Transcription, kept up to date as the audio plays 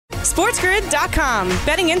SportsGrid.com.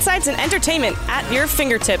 Betting insights and entertainment at your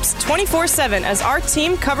fingertips 24/7 as our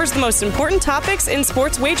team covers the most important topics in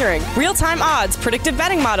sports wagering. Real-time odds, predictive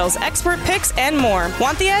betting models, expert picks, and more.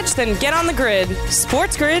 Want the edge? Then get on the grid.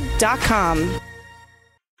 SportsGrid.com.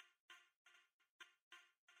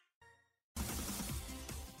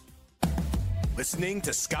 Listening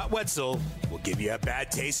to Scott Wetzel will give you a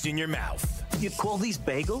bad taste in your mouth. You call these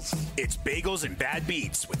bagels? It's Bagels and Bad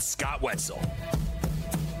Beats with Scott Wetzel.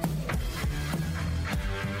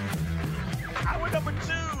 Hour number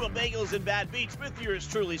 2 of Bagels and Bad Beats with yours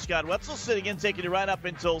truly, Scott Wetzel, sitting in, taking you right up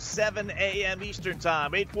until 7 a.m. Eastern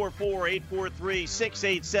Time.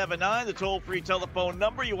 844-843-6879, the toll-free telephone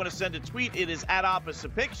number. You want to send a tweet, it is at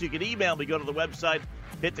Opposite Picks. You can email me, go to the website,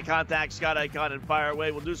 hit the contact Scott icon and fire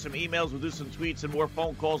away. We'll do some emails, we'll do some tweets and more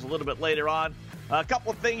phone calls a little bit later on. A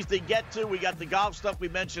couple of things to get to. We got the golf stuff we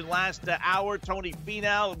mentioned last hour. Tony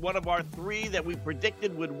Finau, one of our 3 that we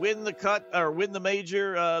predicted would win the cut or win the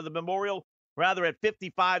major, the Memorial, rather at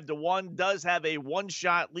 55-1, does have a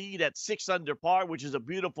one-shot lead at 6 under par, which is a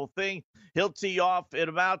beautiful thing. He'll tee off in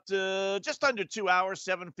about just under 2 hours,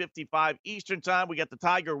 7:55 Eastern Time. We got the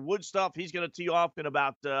Tiger Woods stuff. He's going to tee off in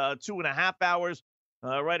about 2.5 hours.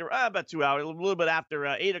 Right around about 2 hours, a little bit after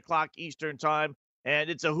 8 o'clock Eastern Time.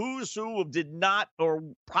 And it's a who's who of did not or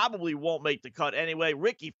probably won't make the cut anyway.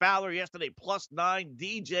 Ricky Fowler yesterday +9,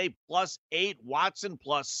 DJ +8, Watson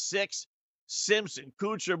 +6, Simpson,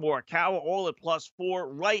 Kuchar, Morikawa all at +4.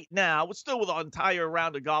 Right now, it's still with an entire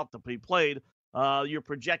round of golf to be played. Your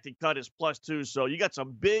projected cut is +2. So you got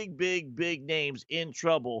some big names in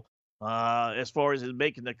trouble. As far as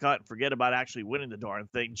making the cut, forget about actually winning the darn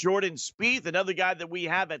thing. Jordan Spieth, another guy that we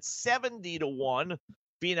have at 70-1.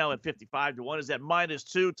 Finau at 55-1 is at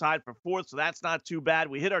 -2, tied for 4th, so that's not too bad.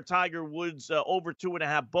 We hit our Tiger Woods over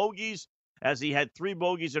 2.5 bogeys, as he had 3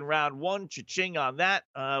 bogeys in round 1. Cha-ching on that.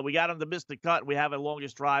 We got him to miss the cut. We have a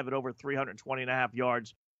longest drive at over 320.5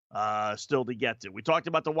 yards still to get to. We talked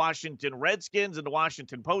about the Washington Redskins and the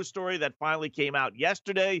Washington Post story that finally came out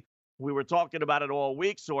yesterday. We were talking about it all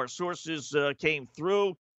week, so our sources came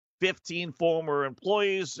through. 15 former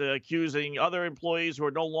employees accusing other employees who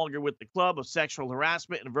are no longer with the club of sexual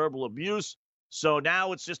harassment and verbal abuse. So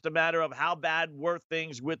now it's just a matter of how bad were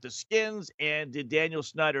things with the Skins, and did Daniel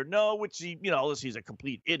Snyder know, which he, unless he's a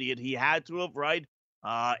complete idiot, he had to have, right?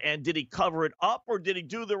 And did he cover it up, or did he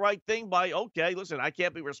do the right thing by, okay, listen, I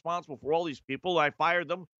can't be responsible for all these people. I fired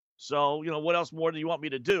them. So, what else more do you want me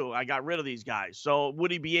to do? I got rid of these guys. So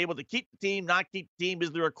would he be able to keep the team, not keep the team?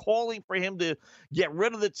 Is there a calling for him to get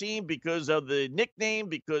rid of the team because of the nickname,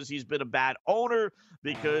 because he's been a bad owner,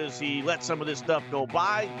 because he let some of this stuff go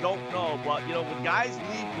by? Don't know. But, when guys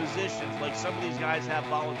leave positions like some of these guys have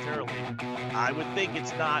voluntarily, I would think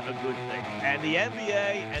it's not a good thing. And the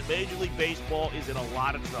NBA and Major League Baseball is in a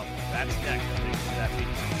lot of trouble. That's next. That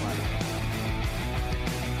means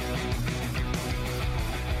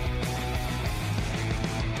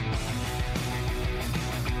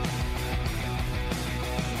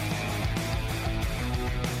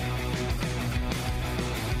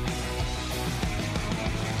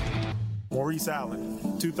Maurice Allen,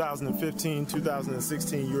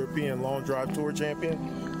 2015-2016 European Long Drive Tour champion,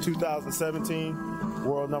 2017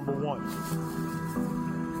 world number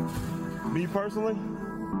 1. Me personally,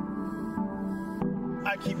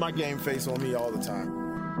 I keep my game face on me all the time.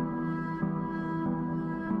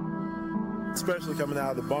 Especially coming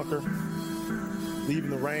out of the bunker, leaving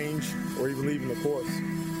the range, or even leaving the course.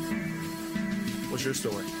 What's your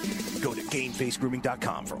story? Go to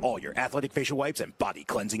GameFaceGrooming.com for all your athletic facial wipes and body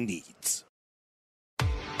cleansing needs.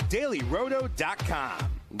 DailyRoto.com.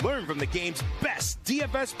 Learn from the game's best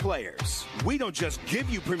DFS players. We don't just give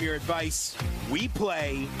you premier advice, we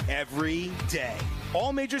play every day.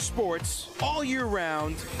 All major sports, all year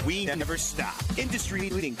round, we never stop.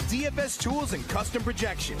 Industry-leading DFS tools and custom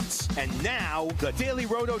projections. And now, the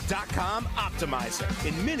DailyRoto.com Optimizer.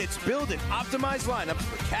 In minutes, build and optimize lineups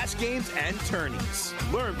for cash games and tourneys.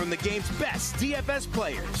 Learn from the game's best DFS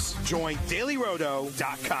players. Join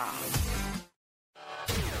DailyRoto.com.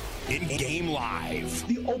 In-game live.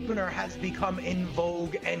 The opener has become in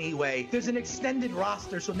vogue anyway. There's an extended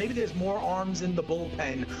roster, so maybe there's more arms in the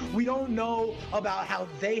bullpen. We don't know about how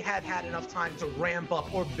they have had enough time to ramp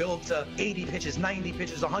up or build to 80 pitches, 90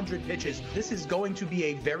 pitches, 100 pitches. This is going to be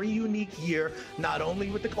a very unique year, not only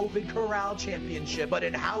with the COVID Corral Championship, but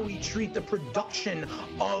in how we treat the production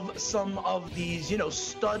of some of these,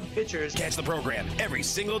 stud pitchers. Catch the program every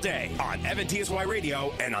single day on Evan TSY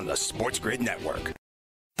Radio and on the Sports Grid Network.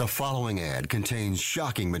 The following ad contains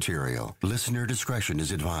shocking material. Listener discretion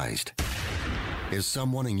is advised. Is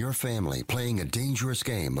someone in your family playing a dangerous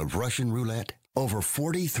game of Russian roulette? Over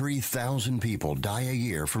 43,000 people die a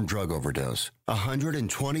year from drug overdose.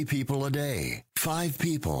 120 people a day. 5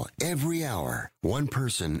 people every hour. 1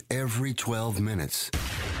 person every 12 minutes.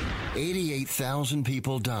 88,000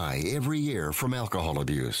 people die every year from alcohol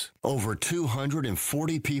abuse. Over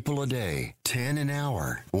 240 people a day. 10 an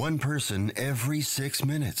hour. 1 person every 6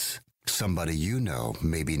 minutes. Somebody you know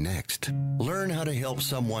may be next. Learn how to help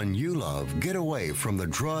someone you love get away from the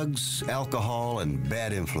drugs, alcohol, and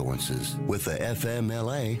bad influences. With the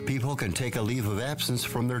FMLA, people can take a leave of absence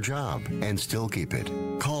from their job and still keep it.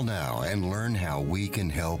 Call now and learn how we can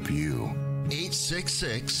help you.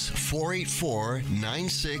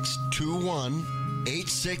 866-484-9621.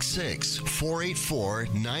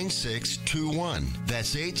 866-484-9621.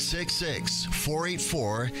 That's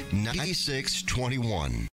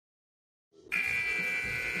 866-484-9621.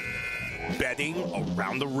 Betting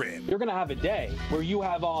around the rim. You're going to have a day where you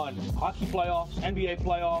have on hockey playoffs, NBA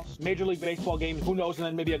playoffs, Major League Baseball games, who knows, and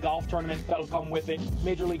then maybe a golf tournament that'll come with it.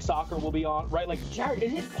 Major League Soccer will be on, right? Like, Jared,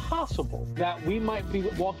 is it possible that we might be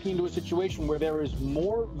walking into a situation where there is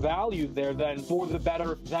more value there than for the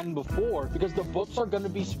better than before? Because the books are going to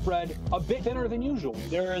be spread a bit thinner than usual.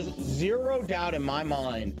 There is zero doubt in my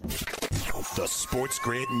mind. The Sports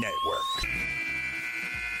Grid Network.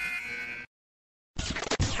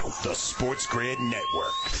 The Sports Grid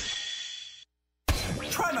Network.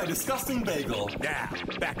 Try my disgusting bagel. Now,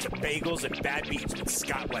 back to bagels and bad beats with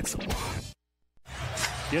Scott Wetzel.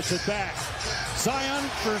 Gets it back. Zion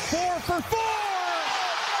for 4 for 4.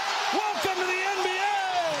 Welcome to the NBA.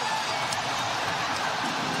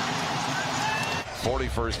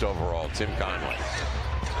 41st overall, Tim Conley.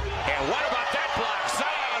 And what about that block?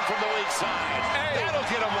 Zion from the weak side. Hey. That'll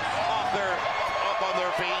get them up on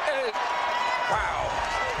their feet. Hey. Wow.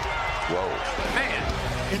 Whoa. Man.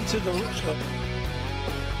 Into the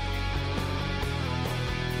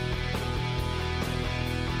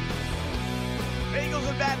Bagels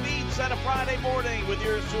and Bad Beats on a Friday morning with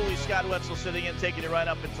yours truly, Scott Wetzel, sitting in, taking you right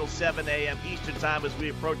up until 7 a.m. Eastern time as we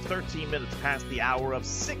approach 13 minutes past the hour of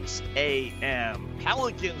 6 a.m.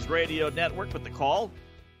 Pelicans Radio Network with the call.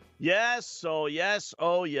 Yes, oh yes,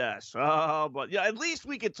 oh yes. But yeah, at least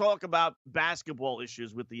we could talk about basketball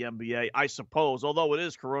issues with the NBA, I suppose. Although it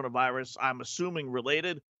is coronavirus, I'm assuming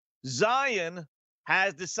related. Zion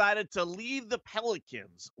has decided to leave the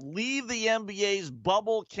Pelicans, leave the NBA's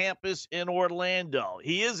bubble campus in Orlando.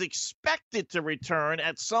 He is expected to return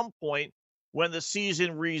at some point when the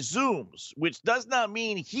season resumes, which does not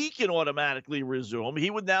mean he can automatically resume.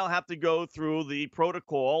 He would now have to go through the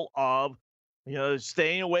protocol of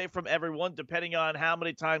staying away from everyone, depending on how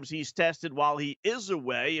many times he's tested while he is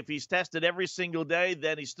away. If he's tested every single day,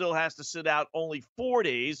 then he still has to sit out only 4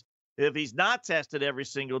 days. If he's not tested every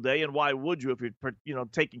single day, and why would you if you're,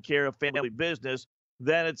 taking care of family business,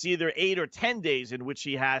 then it's either 8 or 10 days in which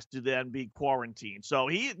he has to then be quarantined. So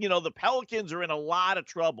the Pelicans are in a lot of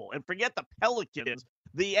trouble. And forget the Pelicans,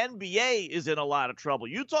 the NBA is in a lot of trouble.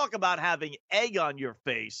 You talk about having egg on your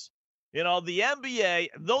face. The NBA,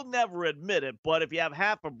 they'll never admit it, but if you have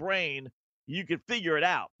half a brain, you can figure it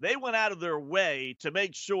out. They went out of their way to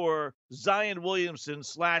make sure Zion Williamson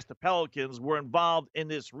 / the Pelicans were involved in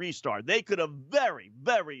this restart. They could have very,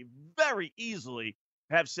 very, very easily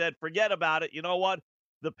have said, forget about it. You know what?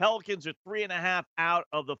 The Pelicans are 3.5 out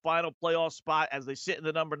of the final playoff spot as they sit in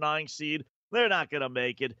the number 9 seed. They're not going to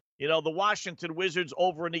make it. The Washington Wizards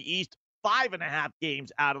over in the East, 5.5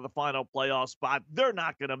 games out of the final playoff spot. They're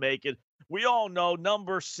not going to make it. We all know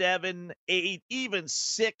number 7, 8, even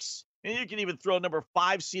 6, and you can even throw number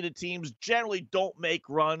 5 seeded teams generally don't make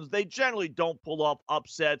runs. They generally don't pull off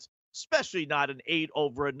upsets, especially not an 8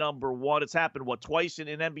 over a number 1. It's happened, twice in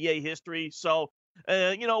NBA history. So,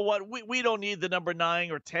 you know what? We don't need the number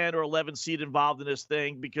 9 or 10 or 11 seed involved in this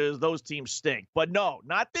thing because those teams stink. But no,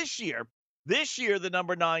 not this year. This year, the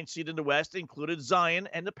number 9 seed in the West included Zion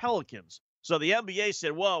and the Pelicans. So the NBA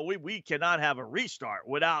said, well, we cannot have a restart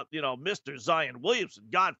without, Mr. Zion Williamson.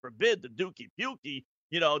 God forbid the Dookie Pukey,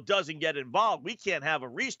 doesn't get involved. We can't have a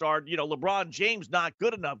restart. LeBron James, not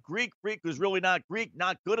good enough. Greek Freak, who's really not Greek,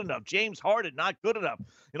 not good enough. James Harden, not good enough.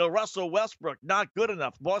 Russell Westbrook, not good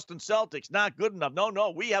enough. Boston Celtics, not good enough.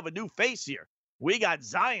 No, we have a new face here. We got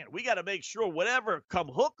Zion. We got to make sure whatever, come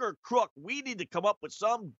hook or crook, we need to come up with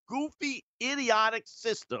some goofy, idiotic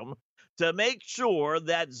system to make sure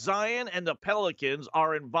that Zion and the Pelicans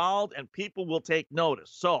are involved and people will take notice.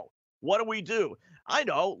 So what do? I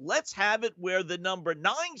know, let's have it where the number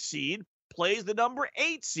 9 seed plays the number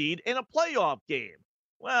 8 seed in a playoff game.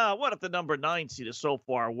 Well, what if the number 9 seed is so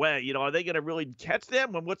far away? Are they going to really catch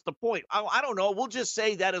them? And what's the point? I don't know. We'll just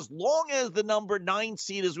say that as long as the number 9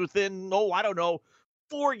 seed is within,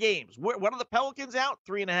 4 games. What are the Pelicans out?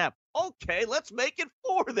 3.5. Okay, let's make it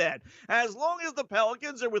 4 then. As long as the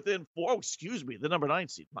Pelicans are within 4, the number 9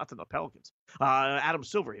 seed, not the Pelicans. Adam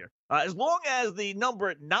Silver here. As long as the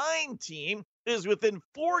number 9 team is within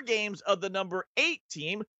 4 games of the number 8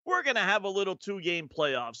 team, we're going to have a little 2-game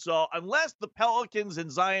playoff. So unless the Pelicans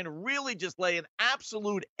and Zion really just lay an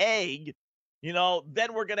absolute egg,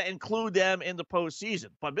 then we're going to include them in the postseason.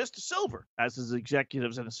 But Mr. Silver, as his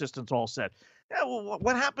executives and assistants all said, yeah, well,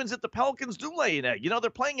 what happens if the Pelicans do lay an egg? They're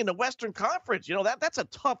playing in the Western Conference. That's a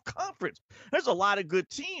tough conference. There's a lot of good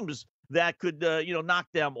teams that could, knock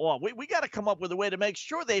them off. We got to come up with a way to make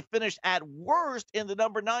sure they finish at worst in the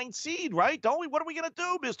number 9 seed, right? Don't we? What are we going to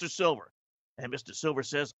do, Mr. Silver? And Mr. Silver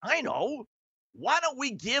says, I know. Why don't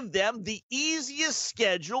we give them the easiest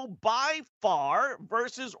schedule by far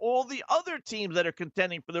versus all the other teams that are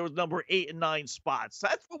contending for those number 8 and 9 spots?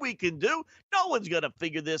 That's what we can do. No one's going to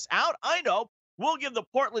figure this out. I know. We'll give the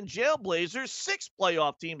Portland Trailblazers 6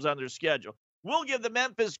 playoff teams on their schedule. We'll give the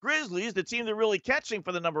Memphis Grizzlies, the team they're really catching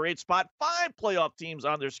for the number 8 spot, 5 playoff teams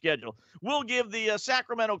on their schedule. We'll give the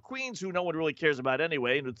Sacramento Queens, who no one really cares about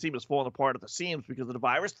anyway, and the team is falling apart at the seams because of the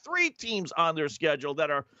virus, 3 teams on their schedule that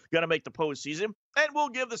are going to make the postseason. And we'll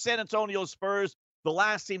give the San Antonio Spurs, the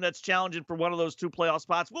last team that's challenging for one of those 2 playoff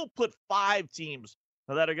spots. We'll put 5 teams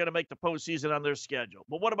that are going to make the postseason on their schedule.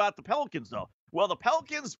 But what about the Pelicans, though? Well, the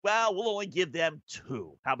Pelicans, we'll only give them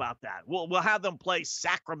 2. How about that? We'll have them play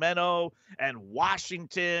Sacramento and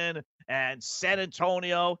Washington and San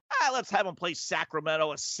Antonio. Let's have them play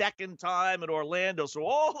Sacramento a second time in Orlando. So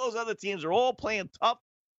all those other teams are all playing tough.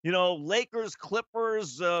 Lakers,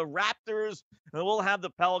 Clippers, Raptors, and we'll have the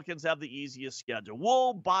Pelicans have the easiest schedule.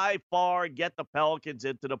 We'll by far get the Pelicans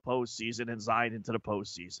into the postseason and Zion into the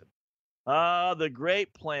postseason. The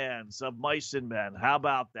great plans of mice and men. How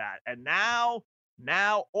about that? And now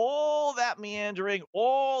all that meandering,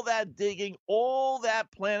 all that digging, all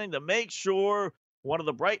that planning to make sure one of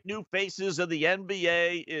the bright new faces of the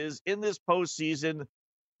NBA is in this postseason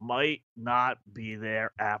might not be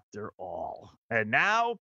there after all. And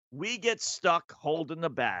now we get stuck holding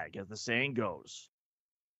the bag, as the saying goes.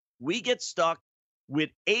 We get stuck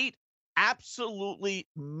with 8 absolutely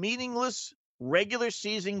meaningless regular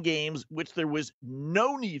season games, which there was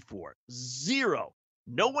no need for. 0.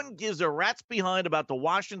 No one gives a rat's behind about the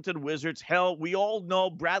Washington Wizards. Hell, we all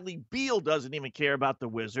know Bradley Beal doesn't even care about the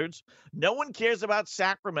Wizards. No one cares about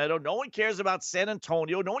Sacramento. No one cares about San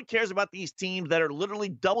Antonio. No one cares about these teams that are literally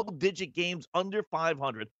double-digit games under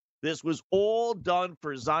 500. This was all done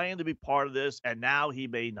for Zion to be part of this, and now he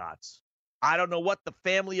may not. I don't know what the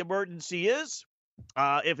family emergency is.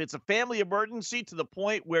 If it's a family emergency to the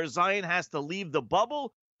point where Zion has to leave the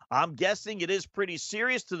bubble, I'm guessing it is pretty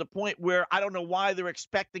serious to the point where I don't know why they're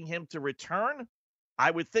expecting him to return.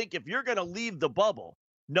 I would think if you're going to leave the bubble,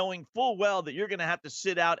 knowing full well that you're going to have to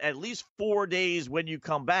sit out at least 4 days when you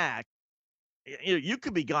come back, you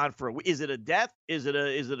could be gone for a week. Is it a death? Is it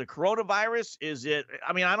a coronavirus?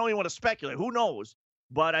 I don't even want to speculate. Who knows?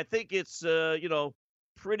 But I think it's,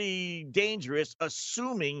 pretty dangerous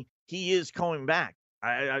assuming he is coming back.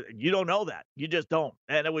 You don't know that. You just don't.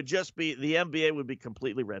 And it would just be, the NBA would be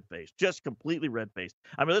completely red-faced, just completely red-faced.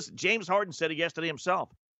 Listen, James Harden said it yesterday himself.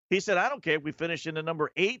 He said, I don't care if we finish in the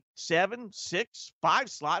number 8, 7, 6, 5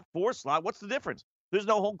 slot, 4 slot. What's the difference? There's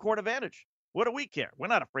no home court advantage. What do we care? We're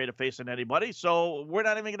not afraid of facing anybody, so we're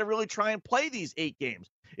not even going to really try and play these 8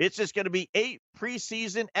 games. It's just going to be 8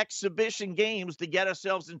 preseason exhibition games to get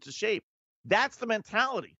ourselves into shape. That's the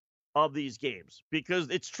mentality of these games, because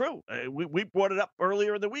it's true. We brought it up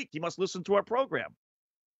earlier in the week. You must listen to our program.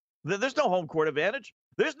 There's no home court advantage.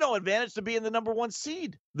 There's no advantage to being the number 1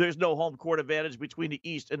 seed. There's no home court advantage between the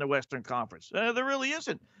East and the Western Conference. There really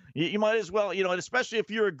isn't. You might as well, and especially if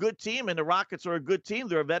you're a good team, and the Rockets are a good team,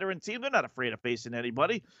 they're a veteran team, they're not afraid of facing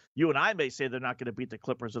anybody. You and I may say they're not going to beat the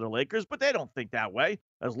Clippers or the Lakers, but they don't think that way.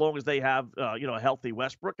 As long as they have, a healthy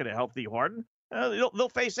Westbrook and a healthy Harden, they'll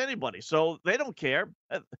face anybody. So they don't care.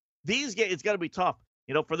 These games, it's going to be tough.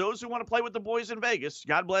 For those who want to play with the boys in Vegas,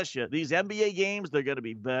 God bless you. These NBA games, they're going to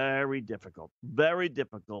be very difficult,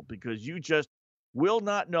 because you just will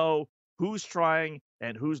not know who's trying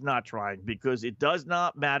and who's not trying, because it does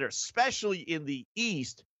not matter, especially in the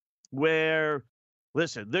East where,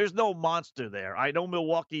 listen, there's no monster there. I know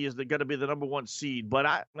Milwaukee is going to be the number 1 seed, but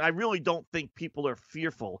I really don't think people are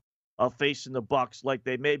fearful of facing the Bucks like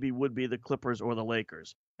they maybe would be the Clippers or the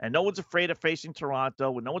Lakers. And no one's afraid of facing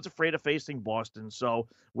Toronto, and no one's afraid of facing Boston. So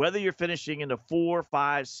whether you're finishing in the 4,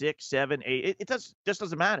 5, 6, 7, 8, it just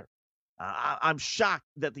doesn't matter. I'm shocked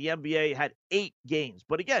that the NBA had 8 games.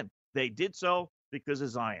 But again, they did so because of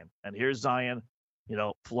Zion. And here's Zion,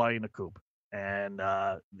 flying the coop. and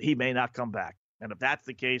he may not come back. And if that's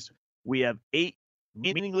the case, we have 8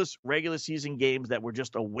 meaningless regular season games that were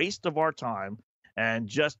just a waste of our time, and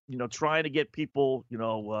just trying to get people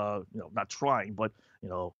not trying, but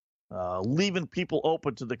leaving people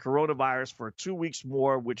open to the coronavirus for 2 weeks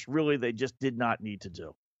more, which really they just did not need to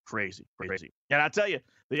do. Crazy. And I'll tell you,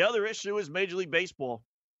 the other issue is Major League Baseball.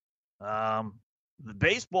 The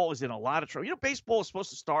baseball is in a lot of trouble. Baseball is supposed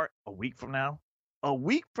to start a week from now,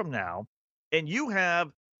 and you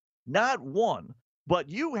have not one, but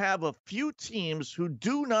you have a few teams who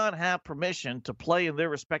do not have permission to play in their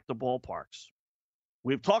respective ballparks.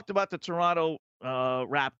 We've talked about the Toronto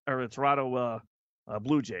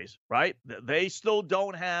Blue Jays, right? They still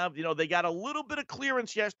don't have, they got a little bit of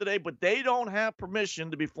clearance yesterday, but they don't have permission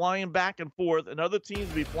to be flying back and forth, and other teams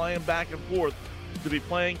to be flying back and forth to be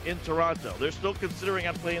playing in Toronto. They're still considering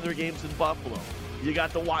on playing their games in Buffalo. You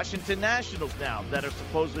got the Washington Nationals now that are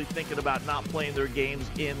supposedly thinking about not playing their games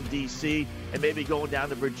in D.C. and maybe going down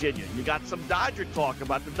to Virginia. You got some Dodger talk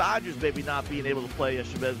about the Dodgers maybe not being able to play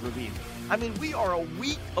Chavez Ravine. I mean, we are a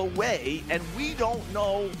week away, and we don't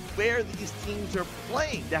know where these teams are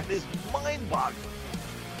playing. That is mind-boggling.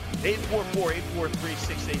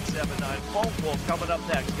 844-843-6879. Phone call coming up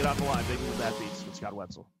next. Get on the line. Baby with that beats with Scott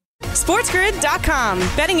Wetzel. SportsGrid.com.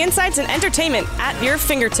 Betting insights and entertainment at your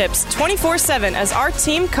fingertips 24/7 as our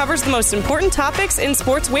team covers the most important topics in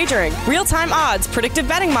sports wagering. Real-time odds, predictive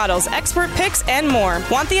betting models, expert picks, and more.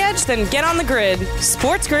 Want the edge? Then get on the grid.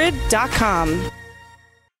 SportsGrid.com.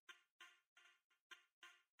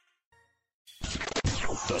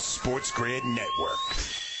 The Sports Grid Network.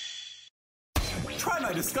 Try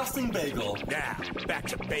my disgusting bagel. Now, back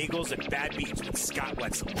to Bagels and Bad Beats with Scott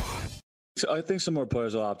Wetzel. So I think some more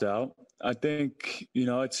players will opt out. I think,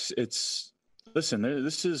 listen,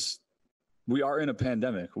 we are in a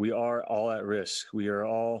pandemic. We are all at risk. We are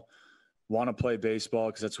all want to play baseball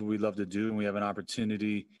because that's what we love to do. And we have an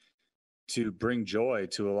opportunity to bring joy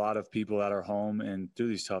to a lot of people that are home and through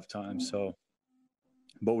these tough times. So,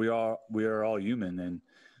 but we are all human. And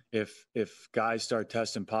if guys start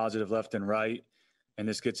testing positive left and right, and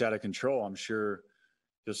this gets out of control, I'm sure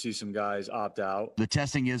you'll see some guys opt out. The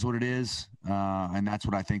testing is what it is, and that's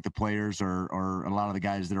what I think the players or a lot of the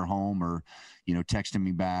guys that are home are, texting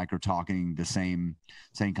me back or talking the same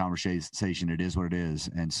conversation. It is what it is.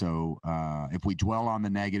 And so if we dwell on the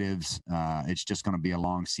negatives, it's just going to be a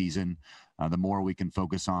long season. The more we can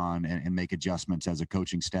focus on and make adjustments as a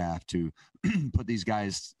coaching staff to put these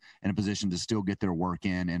guys in a position to still get their work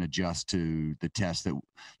in and adjust to the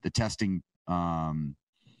testing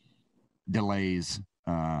delays,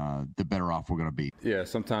 the better off we're going to be. Yeah,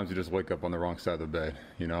 sometimes you just wake up on the wrong side of the bed,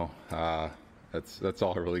 that's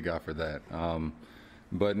all I really got for that.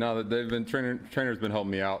 But now that they've been trainers been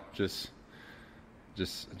helping me out, just a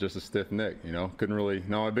stiff neck, couldn't really,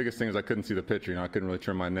 my biggest thing is I couldn't see the pitcher, I couldn't really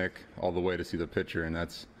turn my neck all the way to see the pitcher, and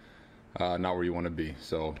that's not where you want to be.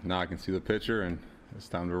 So now I can see the pitcher and it's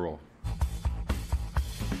time to roll.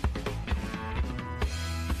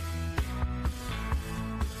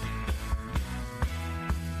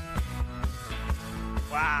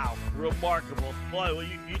 Wow, remarkable. Boy,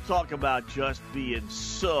 you talk about just being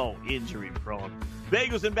so injury prone.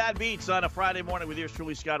 Bagels and Bad Beats on a Friday morning with yours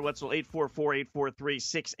truly, Scott Wetzel,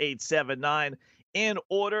 844-843-6879. In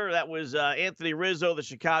order, that was Anthony Rizzo, the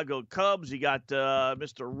Chicago Cubs. You got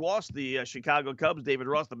Mr. Ross, the Chicago Cubs, David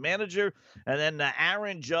Ross, the manager, and then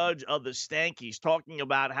Aaron Judge of the Stankies, talking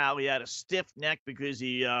about how he had a stiff neck because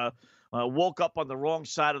he woke up on the wrong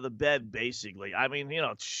side of the bed, basically. I mean,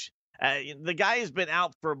 the guy has been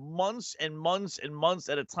out for months and months and months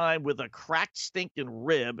at a time with a cracked, stinking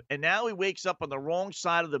rib, and now he wakes up on the wrong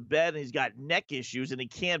side of the bed, and he's got neck issues, and he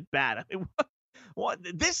can't bat. I mean, what?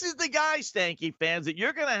 This is the guy, Stanky fans, that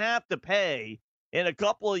you're going to have to pay in a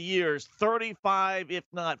couple of years $35, if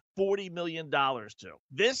not $40 million to.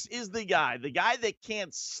 This is the guy that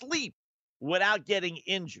can't sleep without getting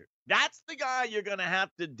injured. That's the guy you're going to have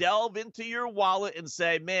to delve into your wallet and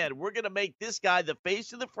say, man, we're going to make this guy the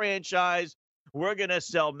face of the franchise. We're going to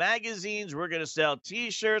sell magazines. We're going to sell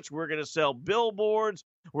T-shirts. We're going to sell billboards.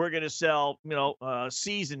 We're going to sell,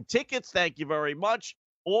 season tickets. Thank you very much.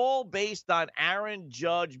 All based on Aaron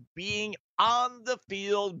Judge being on the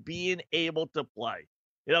field, being able to play.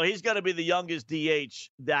 He's going to be the youngest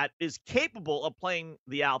DH that is capable of playing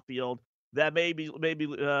the outfield that maybe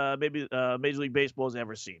Major League Baseball has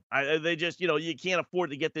ever seen. They just, you can't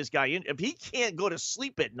afford to get this guy in. If he can't go to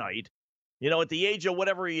sleep at night, at the age of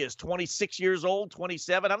whatever he is, 26 years old,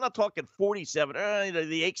 27, I'm not talking 47,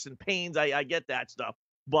 the aches and pains, I get that stuff.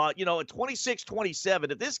 But, at 26,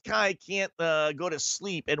 27, if this guy can't go to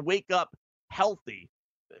sleep and wake up healthy,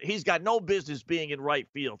 he's got no business being in right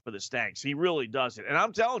field for the Stanks. He really doesn't. And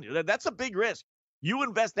I'm telling you, that's a big risk. You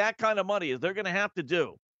invest that kind of money, as they're going to have to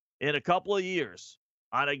do in a couple of years,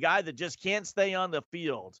 on a guy that just can't stay on the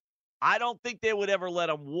field. I don't think they would ever let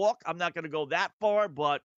him walk. I'm not going to go that far,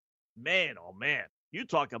 but man, oh man, you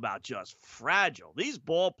talk about just fragile. These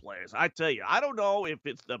ball players, I tell you, I don't know if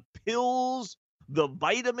it's the pills, the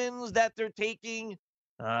vitamins that they're taking,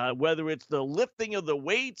 whether it's the lifting of the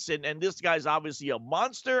weights, and this guy's obviously a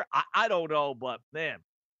monster. I don't know, but man,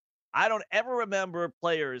 I don't ever remember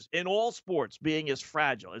players in all sports being as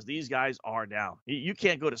fragile as these guys are now. You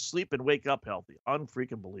can't go to sleep and wake up healthy.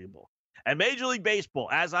 Unfreaking believable. And Major League Baseball,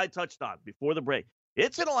 as I touched on before the break,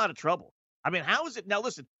 it's in a lot of trouble. I mean, how is it? Now,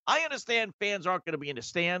 listen, I understand fans aren't going to be in the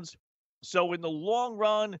stands. So in the long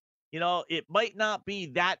run, it might not be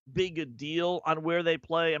that big a deal on where they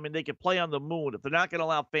play. I mean, they could play on the moon if they're not going to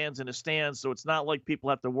allow fans in the stands. So it's not like people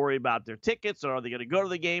have to worry about their tickets, or are they going to go to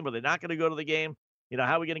the game, or are they not going to go to the game?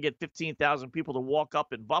 How are we going to get 15,000 people to walk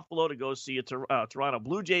up in Buffalo to go see a Toronto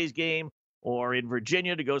Blue Jays game, or in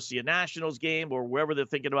Virginia to go see a Nationals game, or wherever they're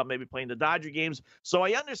thinking about maybe playing the Dodger games? So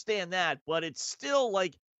I understand that, but it's still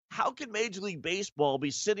like, how can Major League Baseball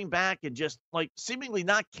be sitting back and just like seemingly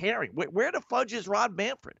not caring? Where the fudge is Rob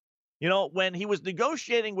Manfred? When he was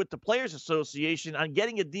negotiating with the Players Association on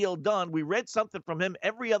getting a deal done, we read something from him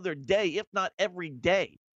every other day, if not every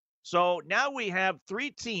day. So now we have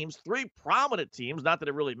three prominent teams, not that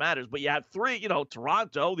it really matters, but you have three,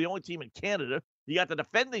 Toronto, the only team in Canada. You got the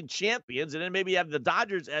defending champions, and then maybe you have the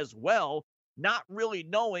Dodgers as well, not really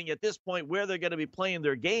knowing at this point where they're going to be playing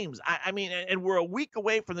their games. I mean, and we're a week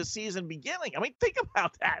away from the season beginning. I mean, think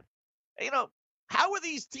about that. How are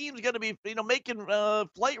these teams going to be, making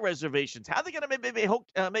flight reservations? How are they going to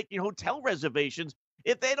be making hotel reservations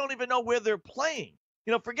if they don't even know where they're playing?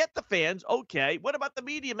 Forget the fans. Okay. What about the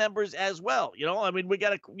media members as well? I mean, we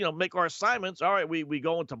got to, make our assignments. All right. We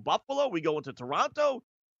go into Buffalo. We go into Toronto.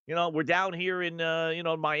 We're down here in,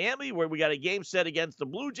 Miami, where we got a game set against the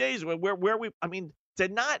Blue Jays. To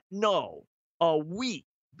not know a week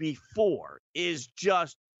before is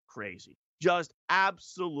just crazy. Just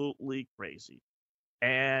absolutely crazy.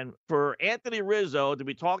 And for Anthony Rizzo to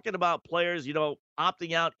be talking about players,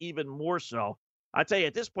 opting out even more so, I tell you,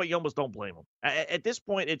 at this point, you almost don't blame him. At this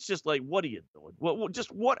point, it's just like, what are you doing?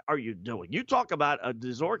 What are you doing? You talk about a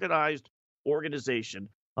disorganized organization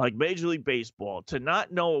like Major League Baseball to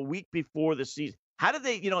not know a week before the season. How did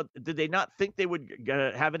they, did they not think they would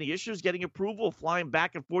have any issues getting approval, flying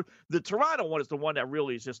back and forth? The Toronto one is the one that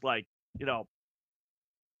really is just like,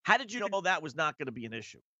 how did you know that was not going to be an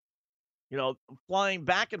issue? Flying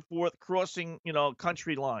back and forth, crossing,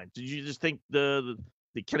 country lines. Did you just think the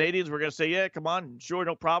Canadians were going to say, yeah, come on, sure,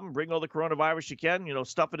 no problem, bring all the coronavirus you can,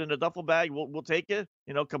 stuff it in a duffel bag, we'll take it,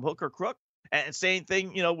 come hook or crook? And same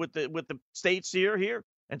thing, with the states here,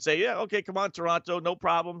 and say, yeah, okay, come on, Toronto, no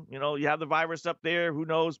problem. You have the virus up there, who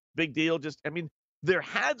knows, big deal. There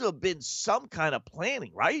had to have been some kind of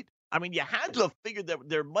planning, right? I mean, you had to have figured that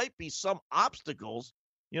there might be some obstacles.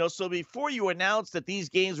 So before you announced that these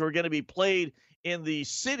games were going to be played in the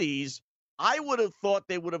cities, I would have thought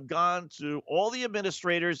they would have gone to all the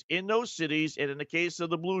administrators in those cities, and in the case of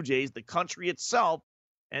the Blue Jays, the country itself,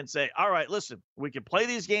 and say, all right, listen, we can play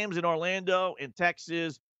these games in Orlando, in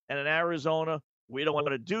Texas, and in Arizona. We don't want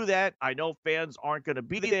to do that. I know fans aren't going to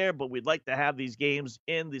be there, but we'd like to have these games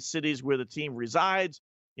in the cities where the team resides.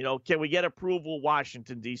 Can we get approval,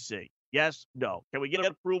 Washington, D.C.? Yes, no. Can we get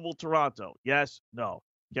approval, Toronto? Yes, no.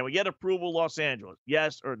 Can we get approval, Los Angeles?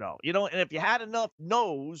 Yes or no? And if you had enough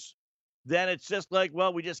no's, then it's just like,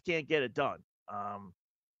 well, we just can't get it done.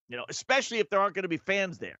 Especially if there aren't going to be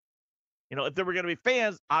fans there. If there were going to be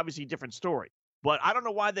fans, obviously different story. But I don't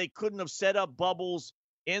know why they couldn't have set up bubbles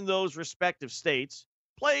in those respective states,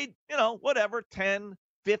 played, 10,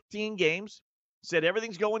 15 games, said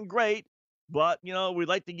everything's going great, but, we'd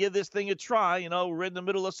like to give this thing a try. We're in the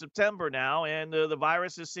middle of September now, and the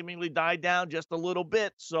virus has seemingly died down just a little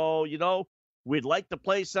bit. So, we'd like to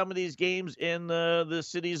play some of these games in the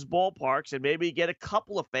city's ballparks and maybe get a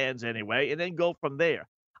couple of fans anyway, and then go from there.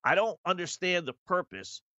 I don't understand the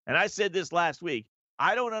purpose. And I said this last week.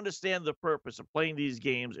 I don't understand the purpose of playing these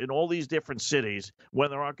games in all these different cities when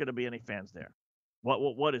there aren't going to be any fans there.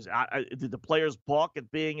 What is it? Did the players balk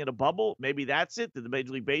at being in a bubble? Maybe that's it. Did the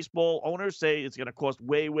Major League Baseball owners say it's going to cost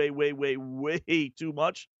way too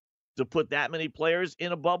much to put that many players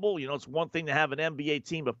in a bubble? It's one thing to have an NBA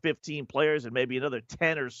team of 15 players and maybe another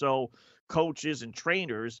 10 or so coaches and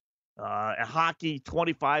trainers. Hockey,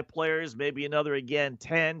 25 players, maybe another, again,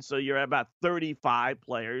 10. So you're at about 35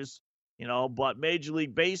 players, but Major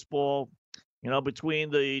League Baseball,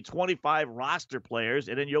 between the 25 roster players,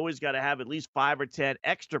 and then you always got to have at least 5 or 10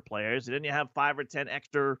 extra players, and then you have 5 or 10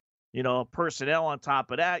 extra, personnel on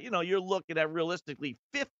top of that. You're looking at realistically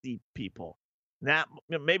 50 people. Now,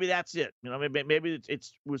 maybe that's it. Maybe it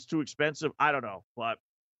was too expensive. I don't know. But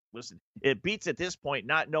listen, it beats at this point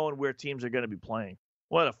not knowing where teams are going to be playing.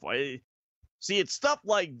 What a fight. See, it's stuff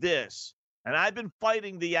like this, and I've been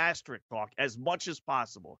fighting the asterisk talk as much as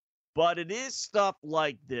possible, but it is stuff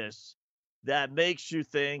like this that makes you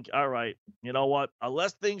think, all right, you know what?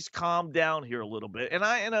 Unless things calm down here a little bit, and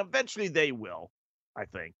eventually they will, I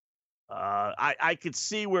think. I could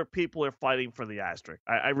see where people are fighting for the asterisk.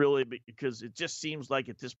 I really, because it just seems like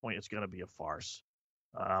at this point it's going to be a farce.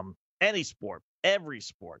 Any sport, every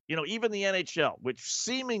sport, even the NHL, which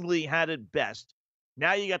seemingly had it best.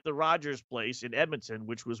 Now you got the Rogers Place in Edmonton,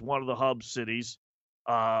 which was one of the hub cities,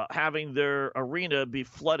 having their arena be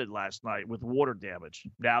flooded last night with water damage.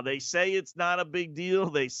 Now they say it's not a big deal.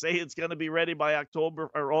 They say it's going to be ready by October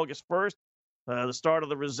or August 1st, the start of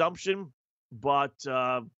the resumption. But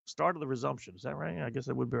start of the resumption, is that right? I guess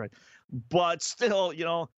that would be right. But still,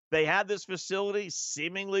 they had this facility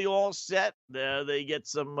seemingly all set. They get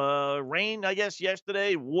some rain, I guess,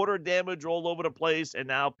 yesterday, water damage all over the place, and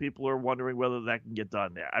now people are wondering whether that can get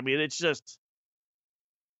done there. I mean, it's just,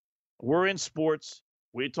 we're in sports.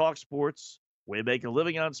 We talk sports. We make a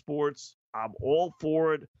living on sports. I'm all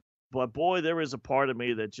for it. But, boy, there is a part of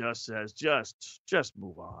me that just says, just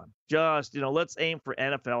move on. Let's aim for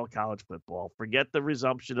NFL college football. Forget the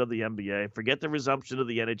resumption of the NBA. Forget the resumption of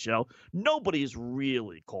the NHL. Nobody's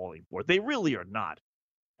really calling for it. They really are not.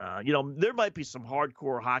 There might be some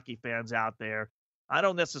hardcore hockey fans out there. I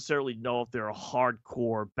don't necessarily know if they're a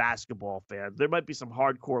hardcore basketball fan. There might be some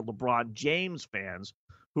hardcore LeBron James fans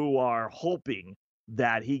who are hoping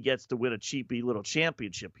that he gets to win a cheapy little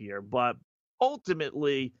championship here. But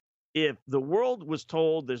ultimately, if the world was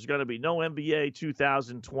told there's going to be no NBA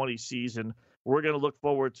 2020 season, we're going to look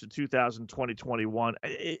forward to 2020-21,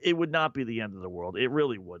 it would not be the end of the world. It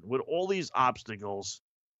really wouldn't. With all these obstacles,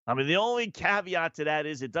 I mean, the only caveat to that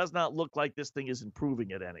is it does not look like this thing is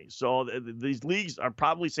improving at any. So these leagues are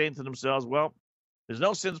probably saying to themselves, well, there's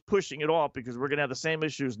no sense pushing it off because we're going to have the same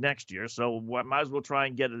issues next year, so might as well try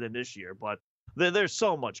and get it in this year. But there's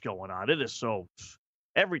so much going on. It is so...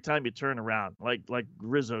 Every time you turn around, like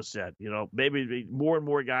Rizzo said, maybe more and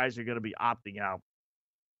more guys are going to be opting out.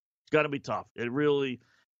 It's going to be tough.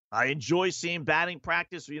 I enjoy seeing batting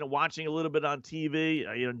practice, watching a little bit on TV.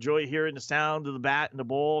 I enjoy hearing the sound of the bat and the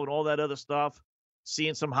ball and all that other stuff,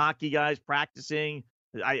 seeing some hockey guys practicing.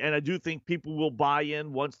 I do think people will buy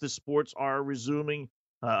in once the sports are resumed.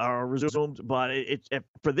 But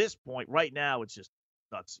for this point, right now, it's just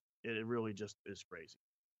nuts. It really just is crazy.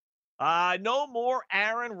 No more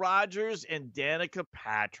Aaron Rodgers and Danica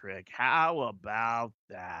Patrick. How about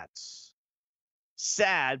that?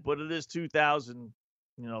 Sad, but it is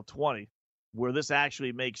 2020 where this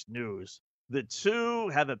actually makes news. The two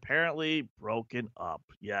have apparently broken up.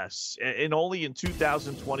 Yes, and only in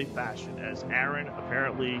 2020 fashion, as Aaron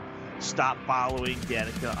apparently stopped following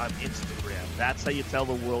Danica on Instagram. That's how you tell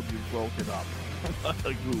the world you've broken up. What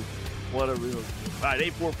a goof. What a real goof. All right,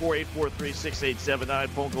 844-843-6879.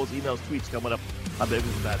 Phone calls, emails, tweets coming up on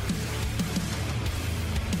Bagels and Bad Beats.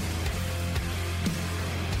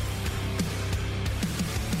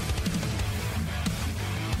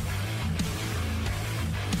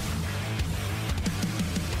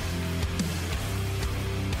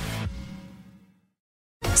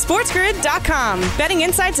 SportsGrid.com. Betting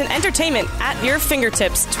insights and entertainment at your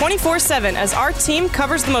fingertips 24/7 as our team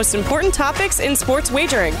covers the most important topics in sports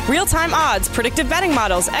wagering. Real-time odds, predictive betting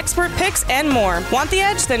models, expert picks, and more. Want the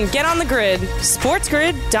edge? Then get on the grid.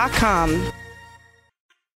 SportsGrid.com.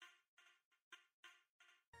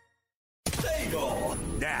 Bagel.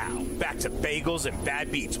 Now, back to Bagels and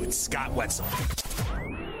Bad Beats with Scott Wetzel.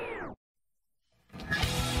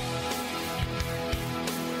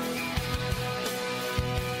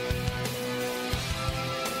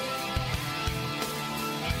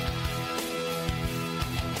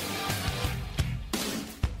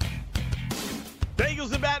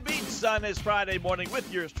 Bagels and Bad Beats on this Friday morning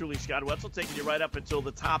with yours truly, Scott Wetzel, taking you right up until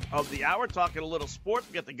the top of the hour, talking a little sport.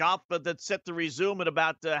 We got the golf that's set to resume in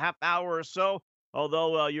about a half hour or so,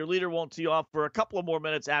 although your leader won't tee off for a couple of more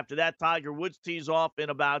minutes after that. Tiger Woods tees off in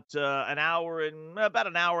about an hour and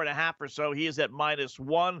a half or so. He is at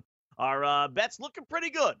 -1. Our bet's looking pretty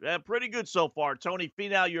good so far. Tony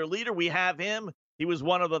Finau, your leader, we have him. He was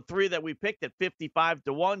one of the three that we picked at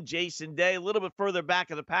 55-1. Jason Day, a little bit further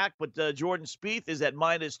back in the pack, but Jordan Spieth is at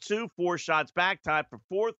 -2, 4 shots back, tied for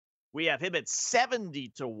fourth. We have him at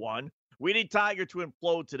 70-1. We need Tiger to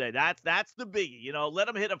implode today. That's the biggie. Let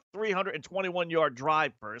him hit a 321-yard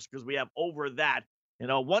drive first because we have over that.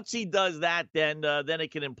 Once he does that, then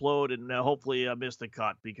it can implode and hopefully miss the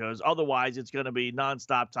cut, because otherwise it's going to be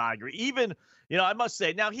nonstop Tiger. Even, I must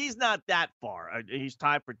say, now he's not that far. He's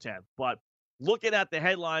tied for 10th. But looking at the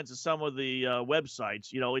headlines of some of the websites,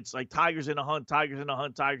 it's like Tiger's in a hunt, Tiger's in a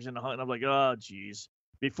hunt, Tiger's in a hunt. And I'm like, oh, geez.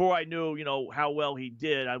 Before I knew, how well he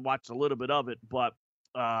did, I watched a little bit of it. But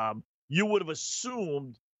you would have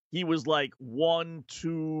assumed he was like 1,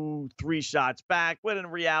 2, 3 shots back, when in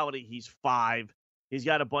reality he's 5. He's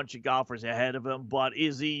got a bunch of golfers ahead of him, but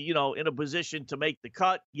is he, in a position to make the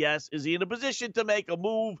cut? Yes. Is he in a position to make a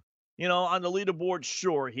move, on the leaderboard?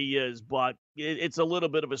 Sure, he is, but it's a little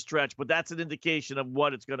bit of a stretch, but that's an indication of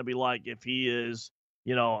what it's going to be like if he is,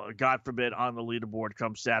 God forbid, on the leaderboard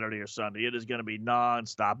come Saturday or Sunday. It is going to be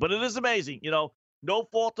nonstop, but it is amazing, no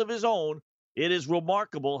fault of his own. It is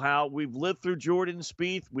remarkable how we've lived through Jordan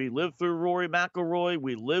Spieth. We lived through Rory McIlroy.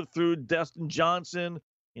 We lived through Dustin Johnson.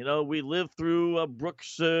 We lived through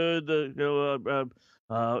Brooks, Koepka.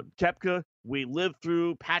 We lived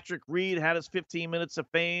through Patrick Reed, had his 15 minutes of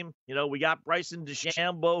fame. We got Bryson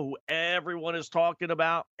DeChambeau, who everyone is talking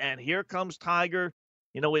about. And here comes Tiger,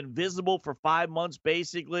 invisible for 5 months,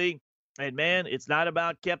 basically. And, man, it's not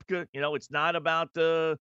about Koepka. It's not about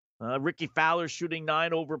Ricky Fowler shooting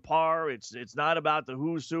 9 over par. It's not about the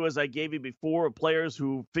who's who, as I gave you before, of players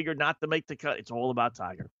who figured not to make the cut. It's all about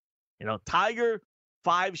Tiger. Tiger,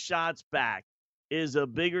 5 shots back, is a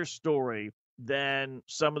bigger story than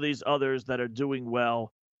some of these others that are doing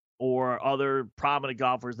well, or other prominent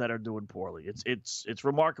golfers that are doing poorly. It's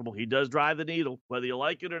remarkable. He does drive the needle, whether you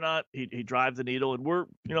like it or not. He drives the needle, and we're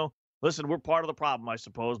we're part of the problem, I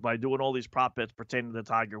suppose, by doing all these prop bets pertaining to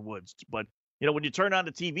Tiger Woods. But when you turn on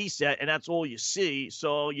the TV set and that's all you see,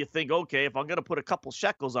 so you think, okay, if I'm going to put a couple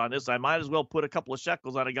shekels on this, I might as well put a couple of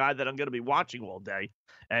shekels on a guy that I'm going to be watching all day,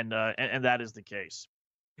 and that is the case.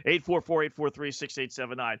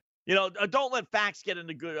 844-843-6879. Don't let facts get in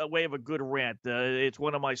the way of a good rant. It's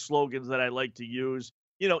one of my slogans that I like to use,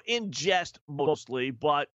 in jest mostly,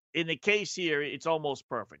 but in the case here, it's almost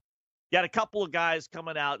perfect. You got a couple of guys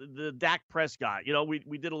coming out, the Dak Prescott.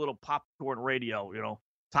 We did a little popcorn radio,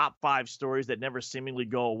 top 5 stories that never seemingly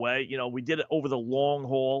go away. We did it over the long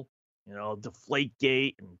haul,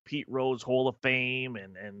 Deflategate and Pete Rose Hall of Fame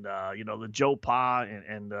and the Joe Pa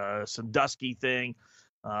and Sandusky thing.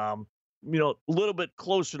 A little bit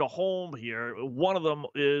closer to home here. One of them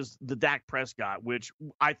is the Dak Prescott, which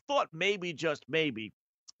I thought maybe, just maybe,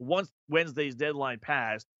 once Wednesday's deadline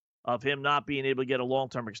passed of him not being able to get a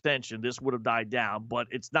long-term extension, this would have died down, but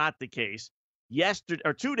it's not the case.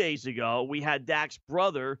 2 days ago, we had Dak's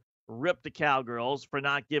brother rip the Cowgirls for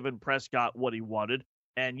not giving Prescott what he wanted.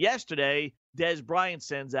 And yesterday, Des Bryant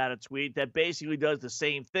sends out a tweet that basically does the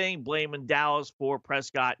same thing, blaming Dallas for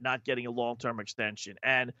Prescott not getting a long-term extension.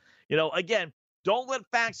 And, again, don't let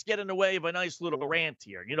facts get in the way of a nice little rant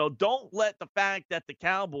here. Don't let the fact that the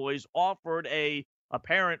Cowboys offered a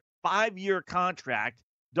apparent 5-year contract.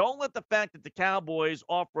 Don't let the fact that the Cowboys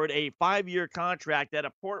offered a 5-year contract that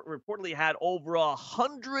reportedly had over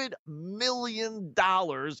 $100 million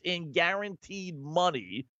in guaranteed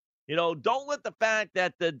money. Don't let the fact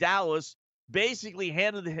that the Dallas basically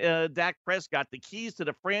handed Dak Prescott the keys to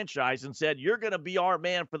the franchise and said, you're going to be our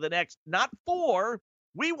man for the next, not 4,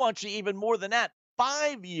 we want you even more than that,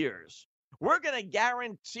 5 years. We're going to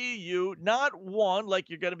guarantee you not 1, like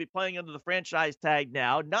you're going to be playing under the franchise tag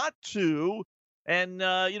now, not 2, and,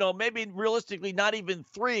 maybe realistically not even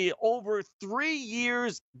 3, over 3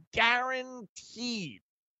 years guaranteed.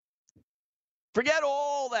 Forget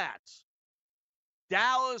all that.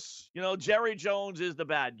 Dallas, Jerry Jones is the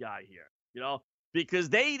bad guy here, because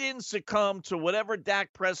they didn't succumb to whatever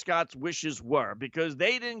Dak Prescott's wishes were, because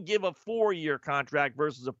they didn't give a 4-year contract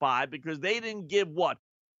versus a 5, because they didn't give what,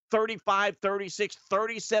 35, 36,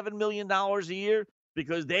 $37 million a year,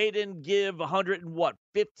 because they didn't give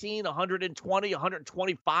 120,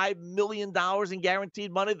 125 million dollars in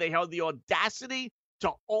guaranteed money. They had the audacity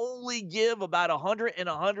to only give about 100 and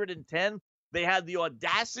 110. They had the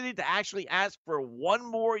audacity to actually ask for 1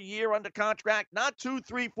 more year under contract, not 2,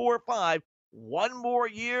 3, 4, 5. 1 more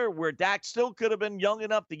year where Dak still could have been young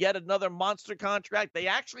enough to get another monster contract. They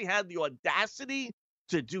actually had the audacity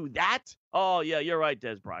to do that. Oh, yeah, you're right,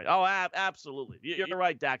 Des Bryant. Oh, absolutely. You're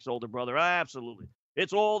right, Dak's older brother. Absolutely.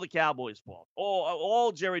 It's all the Cowboys' fault.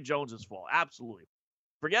 All Jerry Jones' fault. Absolutely.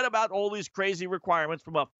 Forget about all these crazy requirements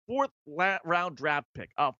from a 4th-round draft pick.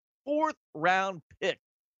 A 4th-round pick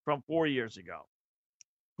from 4 years ago,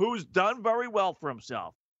 who's done very well for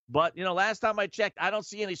himself. But, last time I checked, I don't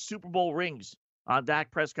see any Super Bowl rings on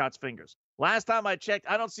Dak Prescott's fingers. Last time I checked,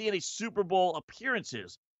 I don't see any Super Bowl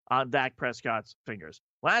appearances on Dak Prescott's fingers.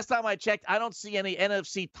 Last time I checked, I don't see any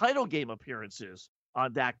NFC title game appearances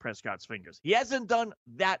on Dak Prescott's fingers. He hasn't done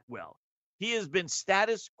that well. He has been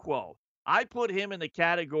status quo. I put him in the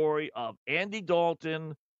category of Andy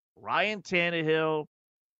Dalton, Ryan Tannehill,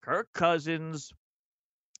 Kirk Cousins,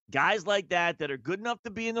 guys like that are good enough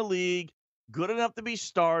to be in the league, good enough to be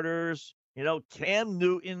starters. Cam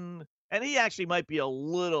Newton, and he actually might be a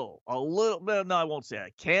little, no, I won't say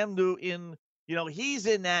that. Cam Newton, he's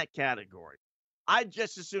in that category. I'd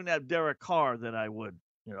just as soon have Derek Carr than I would,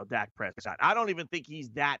 Dak Prescott. I don't even think he's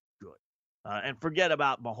that good. And forget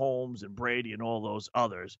about Mahomes and Brady and all those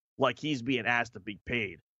others, like he's being asked to be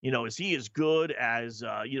paid. Is he as good as,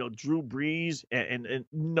 Drew Brees? And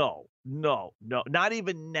no, not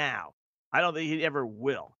even now. I don't think he ever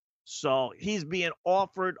will. So he's being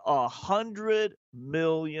offered $100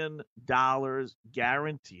 million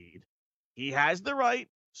guaranteed. He has the right,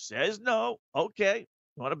 says no. Okay,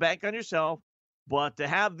 you want to bank on yourself. But to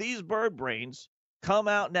have these bird brains come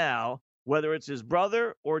out now, whether it's his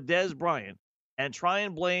brother or Dez Bryant, and try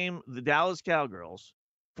and blame the Dallas Cowgirls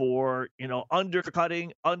for,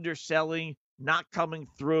 undercutting, underselling, not coming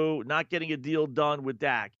through, not getting a deal done with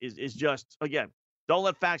Dak is just, again, don't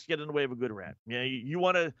let facts get in the way of a good rant. You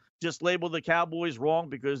want to just label the Cowboys wrong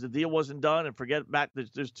because the deal wasn't done and forget back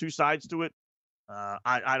there's two sides to it.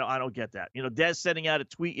 I don't get that. Dez sending out a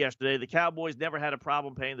tweet yesterday. The Cowboys never had a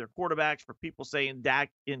problem paying their quarterbacks. For people saying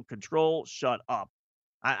Dak in control, shut up.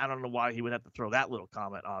 I don't know why he would have to throw that little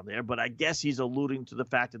comment on there, but I guess he's alluding to the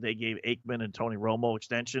fact that they gave Aikman and Tony Romo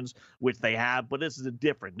extensions, which they have. But this is a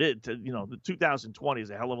different. The 2020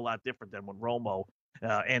 is a hell of a lot different than when Romo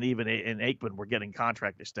and even Aikman were getting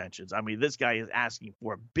contract extensions. I mean, this guy is asking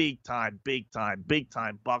for big time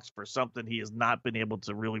bucks for something he has not been able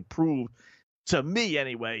to really prove, to me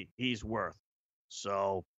anyway, he's worth.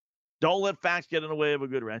 So don't let facts get in the way of a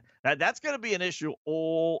good rant. That's going to be an issue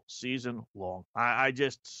all season long. I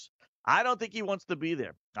don't think he wants to be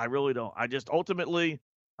there. I really don't. I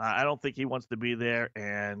don't think he wants to be there,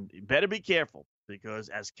 and you better be careful because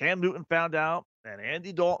as Cam Newton found out and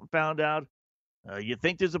Andy Dalton found out, you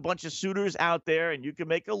think there's a bunch of suitors out there, and you can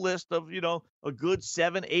make a list of, a good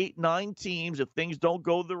 7, 8, 9 teams if things don't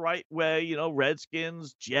go the right way,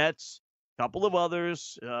 Redskins, Jets, couple of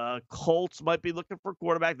others. Colts might be looking for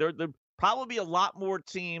quarterback. There'll probably be a lot more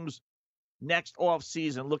teams next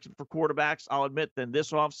offseason looking for quarterbacks, I'll admit, than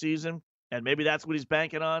this offseason. And maybe that's what he's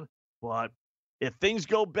banking on. But if things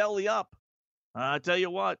go belly up, I tell you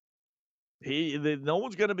what, no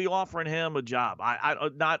one's going to be offering him a job.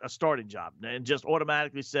 Not a starting job, and just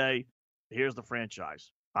automatically say, here's the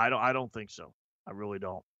franchise. I don't think so. I really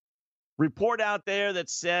don't. Report out there that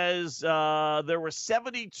says there were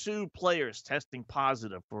 72 players testing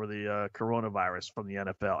positive for the coronavirus from the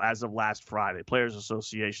NFL as of last Friday. Players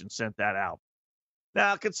Association sent that out.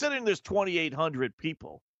 Now, considering there's 2,800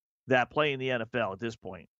 people that play in the NFL at this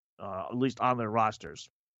point, at least on their rosters,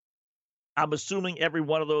 I'm assuming every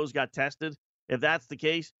one of those got tested. If that's the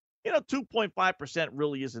case, 2.5%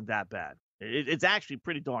 really isn't that bad. It's actually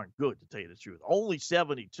pretty darn good, to tell you the truth. Only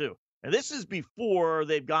 72. And this is before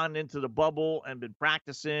they've gone into the bubble and been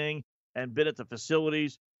practicing and been at the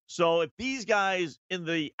facilities. So if these guys in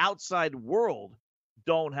the outside world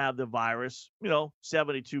don't have the virus,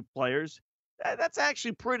 72 players, that's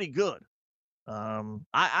actually pretty good.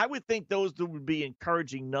 I would think those would be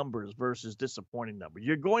encouraging numbers versus disappointing numbers.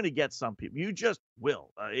 You're going to get some people. You just will.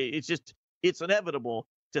 It's inevitable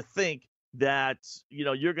to think that,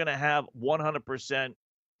 you're going to have 100%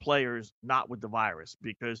 players not with the virus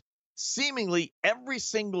because seemingly every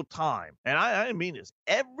single time, and I mean this,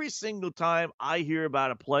 every single time I hear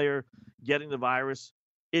about a player getting the virus,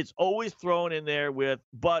 it's always thrown in there with,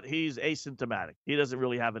 but he's asymptomatic. He doesn't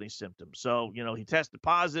really have any symptoms. So, he tested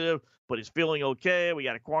positive, but he's feeling okay. We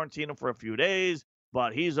got to quarantine him for a few days,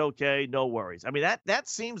 but he's okay. No worries. I mean, that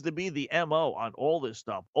seems to be the MO on all this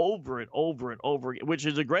stuff over and over and over again, which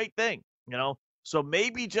is a great thing, So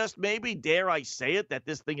maybe, just maybe, dare I say it, that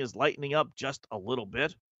this thing is lightening up just a little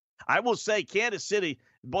bit. I will say Kansas City,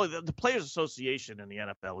 boy, the Players Association in the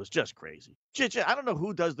NFL is just crazy. I don't know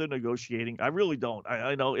who does the negotiating. I really don't.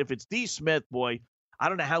 I know if it's D. Smith, boy, I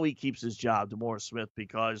don't know how he keeps his job, DeMaurice Smith,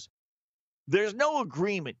 because there's no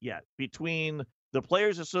agreement yet between the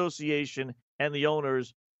Players Association and the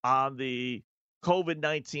owners on the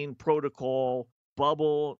COVID-19 protocol,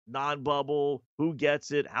 bubble, non-bubble, who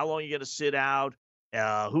gets it, how long you got to sit out,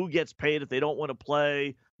 who gets paid if they don't want to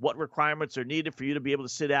play, what requirements are needed for you to be able to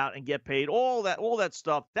sit out and get paid, all that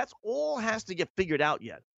stuff. That's all has to get figured out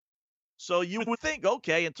yet. So you would think,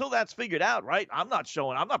 okay, until that's figured out, right? I'm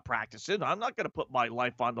not practicing. I'm not going to put my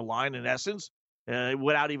life on the line, in essence,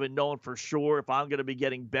 without even knowing for sure if I'm going to be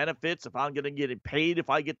getting benefits, if I'm going to get paid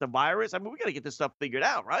if I get the virus. I mean, we got to get this stuff figured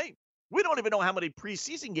out, right? We don't even know how many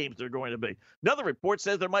preseason games there are going to be. Another report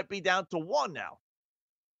says there might be down to 1 now.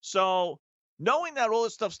 So knowing that all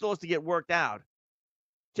this stuff still has to get worked out,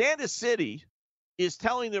 Kansas City is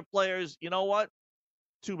telling their players, you know what?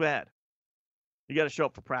 Too bad. You got to show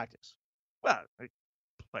up for practice. Well,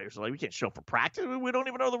 players are like, we can't show up for practice. We don't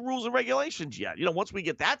even know the rules and regulations yet. Once we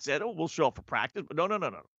get that set, we'll show up for practice. But no.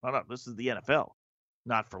 This is the NFL.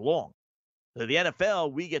 Not for long. The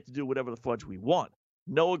NFL, we get to do whatever the fudge we want.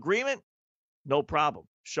 No agreement, no problem.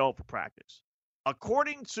 Show up for practice.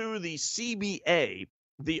 According to the CBA,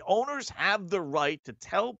 the owners have the right to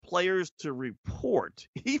tell players to report,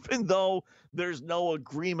 even though there's no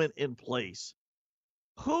agreement in place.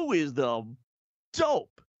 Who is the dope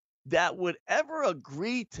that would ever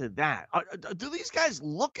agree to that? Do these guys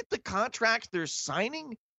look at the contracts they're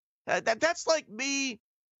signing? That's like me,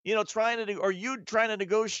 trying to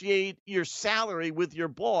negotiate your salary with your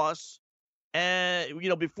boss, and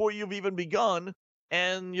before you've even begun,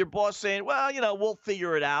 and your boss saying, well, we'll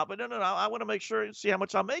figure it out, but no, I want to make sure and see how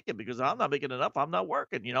much I'm making, because I'm not making enough. I'm not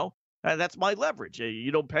working, and that's my leverage.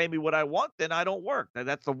 You don't pay me what I want, then I don't work.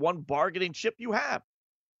 That's the one bargaining chip you have.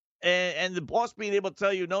 And the boss being able to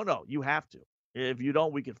tell you, no, you have to. If you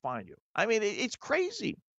don't, we can fine you. I mean, it's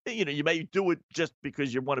crazy. You may do it just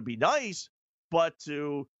because you want to be nice, but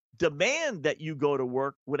to demand that you go to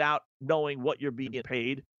work without knowing what you're being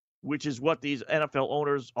paid, which is what these NFL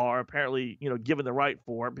owners are apparently, given the right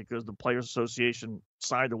for, because the Players Association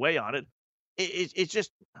signed away on it. It's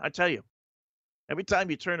just, I tell you, every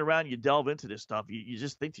time you turn around and you delve into this stuff, you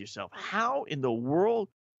just think to yourself, how in the world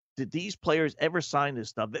did these players ever sign this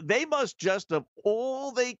stuff? They must just have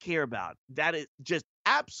all they care about. That is just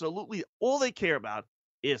absolutely all they care about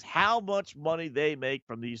is how much money they make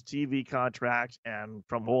from these TV contracts and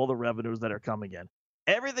from all the revenues that are coming in.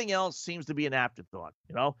 Everything else seems to be an afterthought.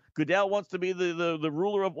 Goodell wants to be the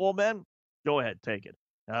ruler of all men. Go ahead, take it.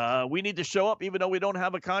 We need to show up even though we don't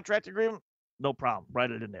have a contract agreement. No problem.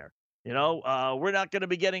 Write it in there. We're not going to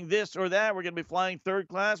be getting this or that. We're going to be flying third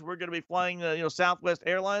class. We're going to be flying, Southwest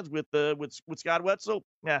Airlines with Scott Wetzel.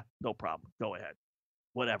 Yeah, no problem. Go ahead.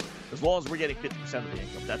 Whatever. As long as we're getting 50% of the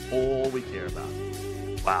income, that's all we care about.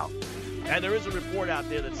 Wow. And there is a report out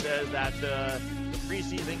there that says that the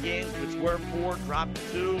preseason games, which were 4, dropped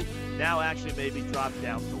to 2, now actually maybe dropped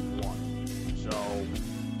down to 1. So,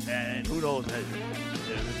 and who knows?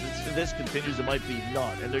 If this continues, it might be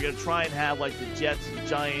none. And they're going to try and have like the Jets and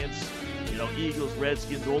Giants, Eagles,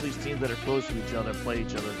 Redskins, all these teams that are close to each other play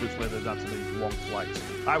each other. This way there's not so many long flights.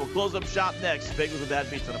 All right, we'll close up shop next. Bagels and Bad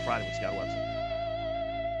Beats on a Friday with Scott Wetzel.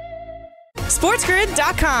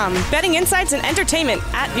 SportsGrid.com. Betting insights and entertainment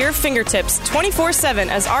at your fingertips 24/7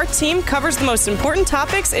 as our team covers the most important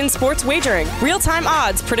topics in sports wagering. Real-time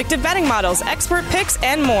odds, predictive betting models, expert picks,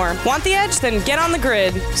 and more. Want the edge? Then get on the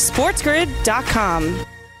grid. SportsGrid.com.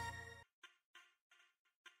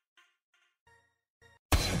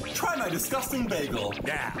 Try my disgusting bagel.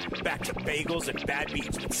 Now, back to Bagels and Bad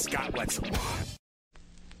Beats with Scott Wetzel.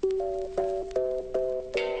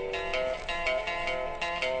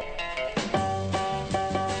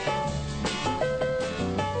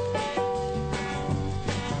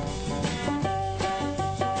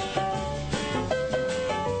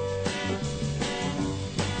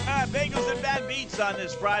 Bagels and Bad Beats on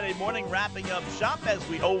this Friday morning, wrapping up shop as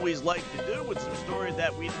we always like to do with some stories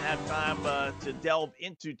that we didn't have time to delve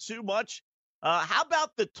into too much. How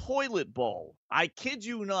about the toilet bowl? I kid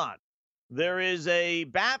you not. There is a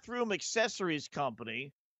bathroom accessories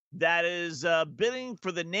company that is bidding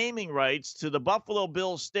for the naming rights to the Buffalo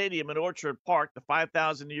Bills Stadium in Orchard Park, the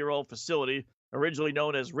 5,000-year-old facility originally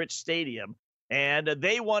known as Rich Stadium. And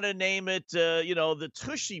they want to name it, the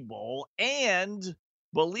Tushy Bowl. And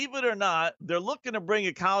believe it or not, they're looking to bring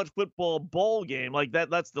a college football bowl game like that.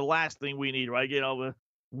 That's the last thing we need, right?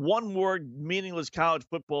 One word, meaningless college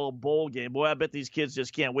football bowl game. Boy, I bet these kids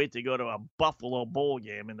just can't wait to go to a Buffalo Bowl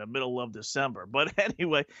game in the middle of December. But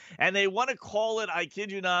anyway, and they want to call it, I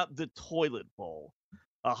kid you not, the Toilet Bowl.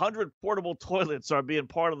 100 portable toilets are being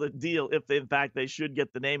part of the deal if, in fact, they should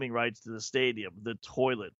get the naming rights to the stadium. The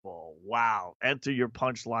Toilet Bowl. Wow. Enter your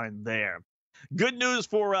punchline there. Good news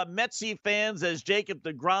for Metsy fans as Jacob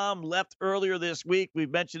deGrom left earlier this week.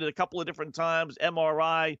 We've mentioned it a couple of different times.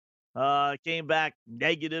 MRI came back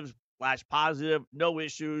negative flash positive, no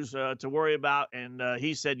issues to worry about. And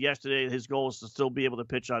he said yesterday his goal is to still be able to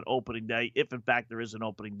pitch on opening day, if in fact there is an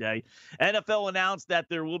opening day. NFL announced that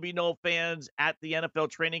there will be no fans at the NFL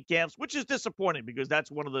training camps, which is disappointing because that's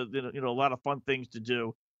one of the, a lot of fun things to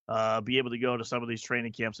do. Be able to go to some of these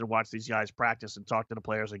training camps and watch these guys practice and talk to the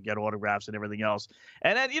players and get autographs and everything else.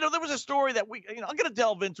 And then, there was a story that I'm going to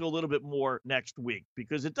delve into a little bit more next week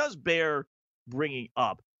because it does bear bringing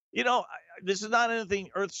up. This is not anything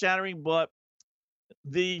earth-shattering, but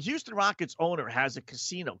the Houston Rockets owner has a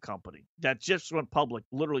casino company that just went public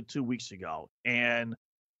literally 2 weeks ago. And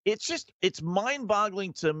it's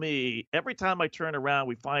mind-boggling to me. Every time I turn around,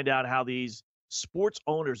 we find out how these sports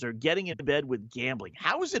owners are getting in bed with gambling.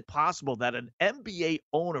 How is it possible that an NBA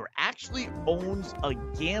owner actually owns a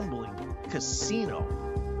gambling casino?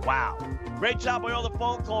 Wow. Great job by all the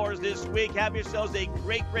phone callers this week. Have yourselves a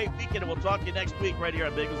great weekend, and we'll talk to you next week right here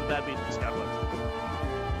on Bagels and Bad Beats. God bless.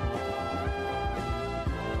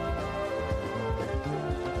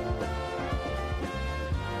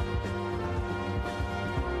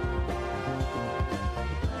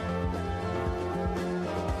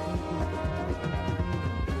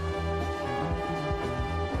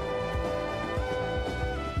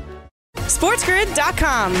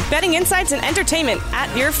 SportsGrid.com. Betting insights and entertainment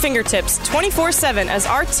at your fingertips 24/7 as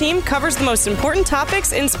our team covers the most important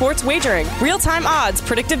topics in sports wagering. Real-time odds,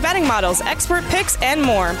 predictive betting models, expert picks, and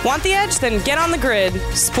more. Want the edge? Then get on the grid.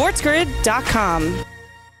 SportsGrid.com.